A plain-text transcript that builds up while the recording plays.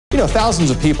know thousands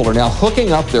of people are now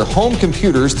hooking up their home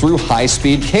computers through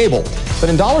high-speed cable. But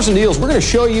in Dollars and Deals, we're going to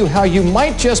show you how you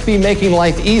might just be making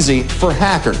life easy for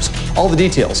hackers. All the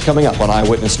details coming up on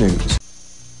Eyewitness News.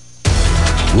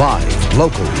 Live,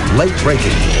 local, late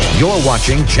breaking. You're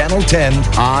watching Channel 10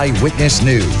 Eyewitness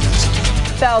News.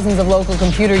 Thousands of local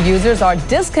computer users are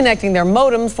disconnecting their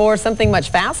modems for something much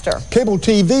faster. Cable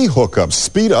TV hookups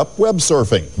speed up web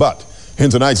surfing. But in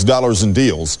tonight's Dollars and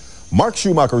Deals, Mark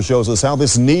Schumacher shows us how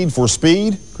this need for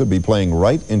speed could be playing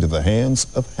right into the hands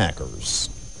of hackers.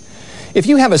 If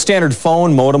you have a standard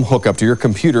phone modem hookup to your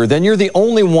computer, then you're the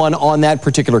only one on that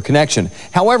particular connection.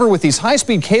 However, with these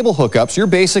high-speed cable hookups, you're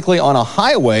basically on a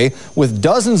highway with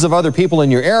dozens of other people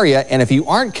in your area, and if you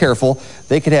aren't careful,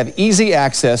 they could have easy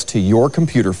access to your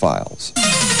computer files.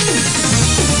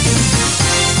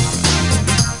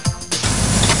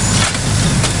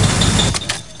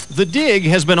 The dig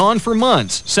has been on for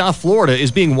months. South Florida is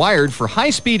being wired for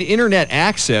high-speed internet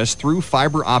access through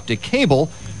fiber optic cable.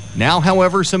 Now,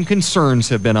 however, some concerns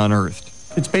have been unearthed.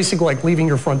 It's basically like leaving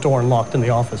your front door unlocked in the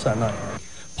office at night.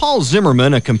 Paul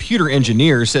Zimmerman, a computer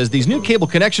engineer, says these new cable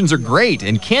connections are great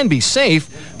and can be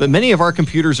safe, but many of our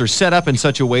computers are set up in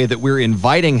such a way that we're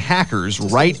inviting hackers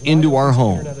right into our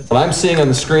home. What I'm seeing on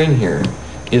the screen here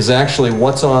is actually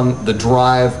what's on the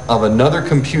drive of another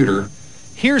computer.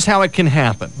 Here's how it can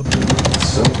happen.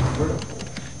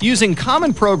 Using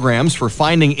common programs for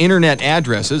finding internet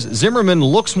addresses, Zimmerman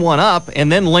looks one up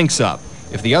and then links up.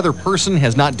 If the other person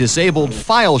has not disabled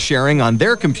file sharing on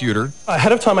their computer,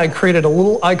 ahead of time I created a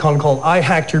little icon called I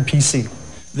hacked your PC.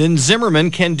 Then Zimmerman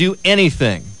can do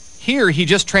anything. Here he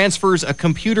just transfers a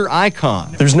computer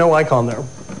icon. There's no icon there.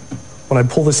 When I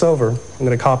pull this over, I'm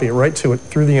going to copy it right to it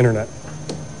through the internet.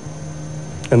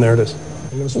 And there it is.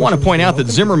 I want to point out that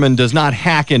Zimmerman does not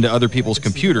hack into other people's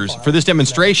computers. For this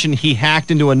demonstration, he hacked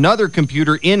into another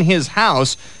computer in his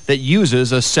house that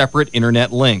uses a separate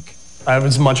internet link. I have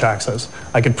as much access.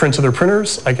 I could print to their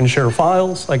printers, I can share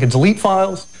files, I could delete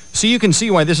files. So you can see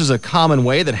why this is a common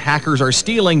way that hackers are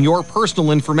stealing your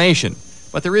personal information.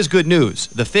 But there is good news.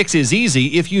 The fix is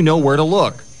easy if you know where to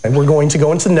look. And we're going to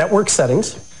go into network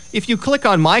settings. If you click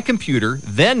on My Computer,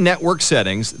 then Network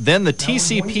Settings, then the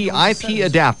TCP IP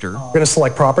adapter. We're going to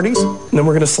select Properties, and then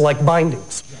we're going to select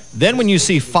Bindings. Then when you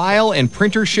see File and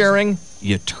Printer Sharing,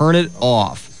 you turn it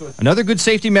off. Another good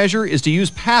safety measure is to use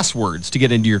passwords to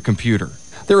get into your computer.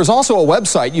 There is also a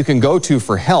website you can go to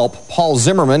for help. Paul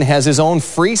Zimmerman has his own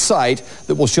free site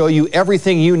that will show you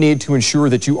everything you need to ensure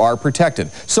that you are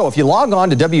protected. So if you log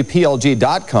on to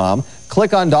WPLG.com,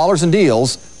 click on Dollars and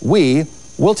Deals, we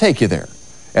will take you there.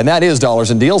 And that is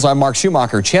Dollars and Deals. I'm Mark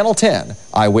Schumacher, Channel 10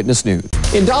 Eyewitness News.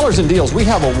 In Dollars and Deals, we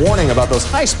have a warning about those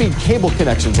high-speed cable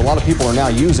connections a lot of people are now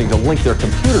using to link their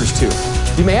computers to.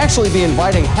 You may actually be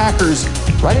inviting hackers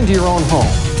right into your own home.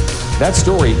 That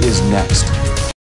story is next.